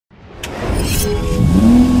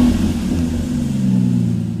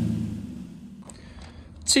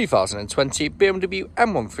2020 BMW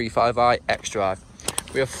M135i X-Drive.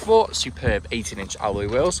 We have 4 superb 18-inch alloy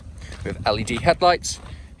wheels with LED headlights.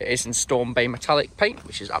 It is in Storm Bay metallic paint,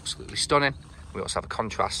 which is absolutely stunning. We also have a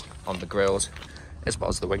contrast on the grills as well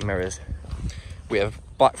as the wing mirrors. We have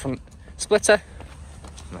black front splitter.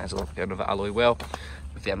 And there's another alloy wheel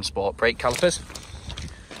with the M Sport brake calipers.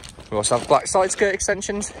 We also have black side skirt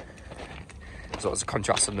extensions, as well as a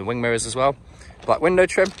contrast on the wing mirrors as well. Black window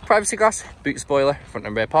trim, privacy glass, boot spoiler, front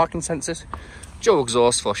and rear parking sensors, dual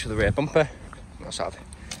exhaust flush with the rear bumper. We also have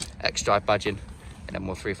X-Drive badging and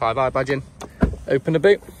M135i badging. Open the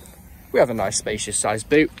boot. We have a nice spacious sized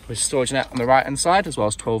boot with storage net on the right hand side, as well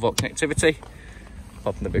as 12-volt connectivity.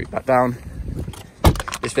 Popping the boot back down.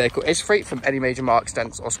 This vehicle is free from any major marks,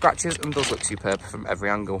 dents or scratches and does look superb from every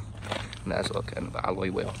angle. And there's a look at another alloy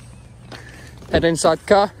wheel. Head inside the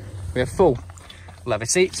car. We have full leather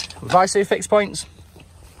seats with ISO fixed points.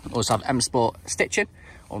 We also have M Sport stitching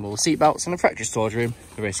on all the seat belts and a factory storage room.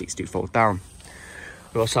 The rear seats do fold down.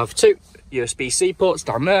 We also have 2 USB-C ports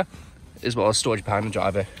down there, as well as storage behind the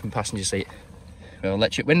driver and passenger seat. We have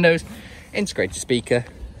electric windows, integrated speaker.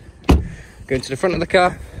 Going to the front of the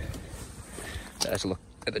car, there's a look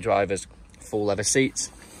at the driver's full leather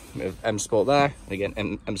seats with M Sport there, and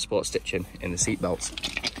again M Sport stitching in the seat belts.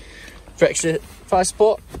 For extra fire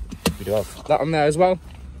support, we do have that on there as well.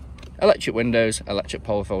 Electric windows, electric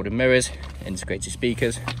power folding mirrors, integrated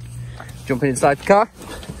speakers. Jumping inside the car,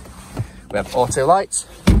 we have auto lights.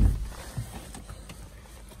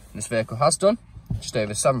 This vehicle has done just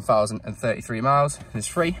over 7,033 miles and is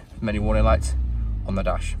free from any warning lights on the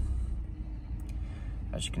dash.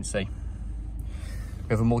 As you can see, we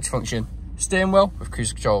have a multifunction steering wheel with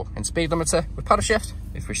cruise control and speed limiter with paddle shift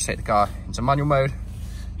if we wish to take the car into manual mode,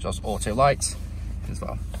 as well as auto lights as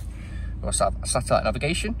well. We also have a satellite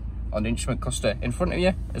navigation on the instrument cluster in front of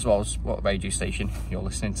you, as well as what radio station you're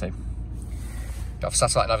listening to. We have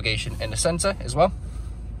satellite navigation in the centre as well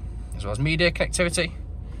as media connectivity.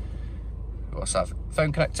 We also have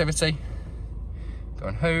phone connectivity,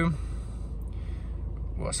 going home.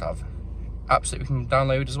 We also have apps that we can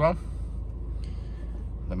download as well.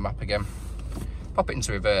 The map again. Pop it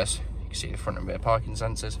into reverse, you can see the front and rear parking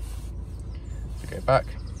sensors. So go back,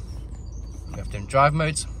 we have different drive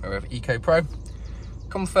modes. We have Eco Pro,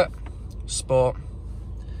 Comfort, Sport,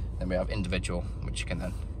 then we have Individual, which you can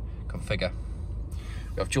then configure.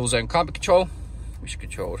 We have dual zone climate control, which is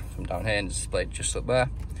controlled from down here and displayed just up there.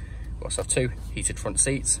 We also have 2 heated front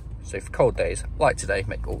seats, so for cold days like today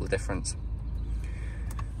make all the difference.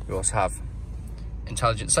 We also have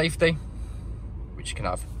intelligent safety, which you can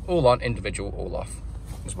have all on, individual, all off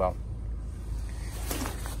as well.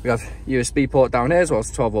 We have USB port down here, as well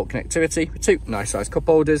as 12-volt connectivity with 2 nice sized cup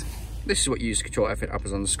holders. This is what you use to control everything that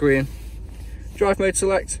happens on the screen. Drive mode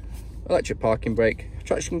select, electric parking brake,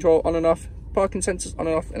 traction control on and off, parking sensors on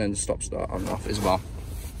and off, and then the stop start on and off as well.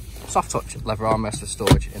 Soft touch leather armrest for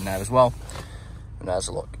storage in there as well. And there's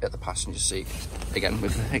a look at the passenger seat, again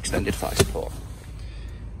with extended fire support.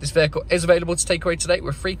 This vehicle is available to take away today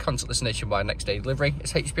with free contactless nationwide next day delivery.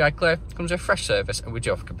 It's HPI clear, comes with fresh service, and we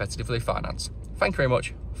do offer competitively finance. Thank you very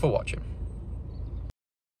much for watching.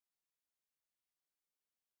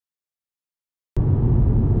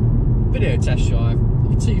 Video test drive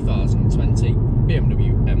of 2020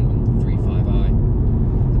 BMW M135i.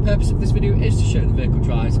 The purpose of this video is to show the vehicle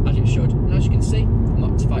drives as it should, and as you can see, I'm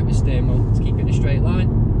not to fight with steering wheel to keep it in a straight line.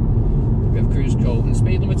 We have cruise control and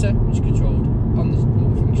speed limiter, which is controlled on the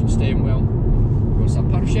multifunction steering wheel. We also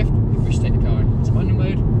have paddle shift if we wish to take the car into manual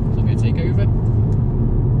mode, so I'm going to take over.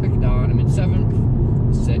 Click it down, I'm in 7th,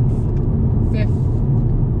 6th, 5th,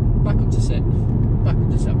 back up to 6th, back up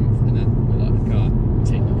to 7th, and then we'll let the car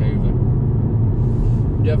take back over.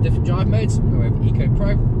 We do have different drive modes. We have Eco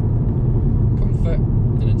Pro, Comfort,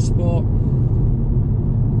 and then Sport.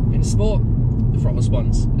 In Sport, the throttle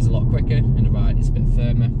response is a lot quicker, and the ride is a bit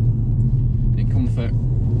firmer. In Comfort,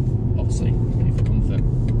 obviously, ready for comfort.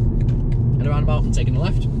 And around about, I'm taking the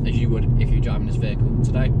left, as you would if you're driving this vehicle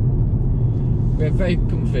today. We have very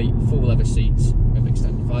comfy, full leather seats with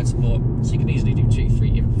extended ride support, so you can easily do 2,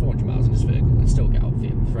 3, even 400 miles in this vehicle and still get out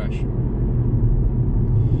feeling fresh.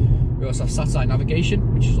 We also have satellite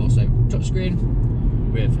navigation, which is also touchscreen,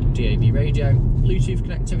 with DAB radio, Bluetooth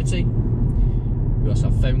connectivity. We also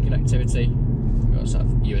have phone connectivity. We also have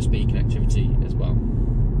USB connectivity as well.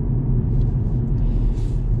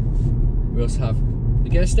 We also have the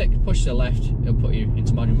gear stick. Push to the left, it'll put you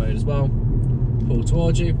into manual mode as well. Pull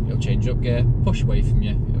towards you, it'll change up gear. Push away from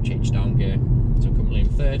you, it'll change down gear. So I'm currently in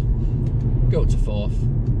 3rd. Go up to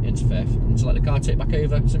 4th, into 5th, and to let the car take back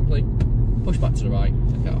over, simply push back to the right,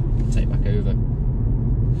 the car will take back over.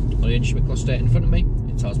 On the instrument cluster in front of me,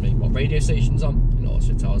 it tells me what radio station's on, and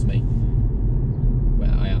also tells me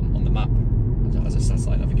where I am on the map, as a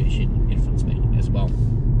satellite navigation in front of me as well.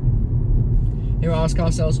 Here at House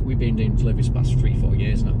Car Sales, we've been doing deliveries for the past 3-4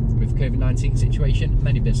 years now. With the COVID-19 situation,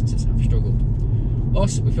 many businesses have struggled.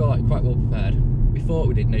 Us, we feel like we're quite well prepared. Before,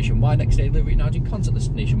 we did nationwide next day delivery, now doing contactless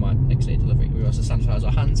nationwide next day delivery. We also sanitise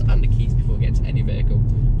our hands and the keys before getting to any vehicle,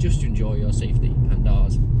 just to ensure your safety and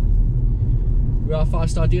ours. We are a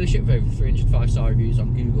 5-star dealership with over 300 5-star reviews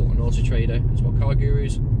on Google and Auto Trader, as well Car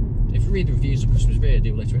Gurus. If you read the reviews of customers, really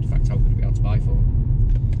do iterate the fact how good we are to buy for.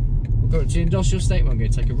 We're going to the industrial estate, where I'm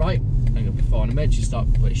going to take a right, and before an emergency stop,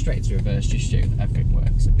 put it straight into reverse, just to show that everything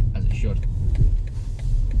works as it should.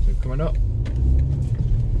 So coming up,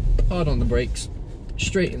 hard on the brakes,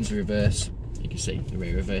 straight into reverse. You can see the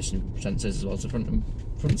rear reversing sensors as well as the front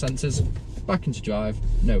sensors. Back into drive,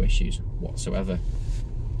 no issues whatsoever.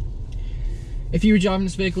 If you were driving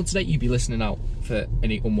this vehicle today, you'd be listening out for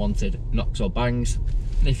any unwanted knocks or bangs.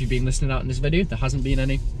 And if you've been listening out in this video, there hasn't been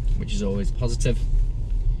any, which is always positive.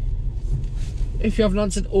 If you haven't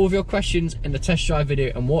answered all of your questions in the test drive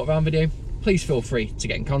video and walk around video, please feel free to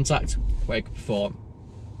get in contact, where you can perform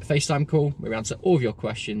a FaceTime call where we answer all of your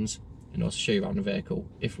questions and also show you around the vehicle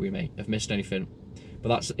if we may have missed anything. But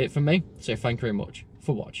that's it from me, so thank you very much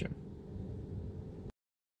for watching.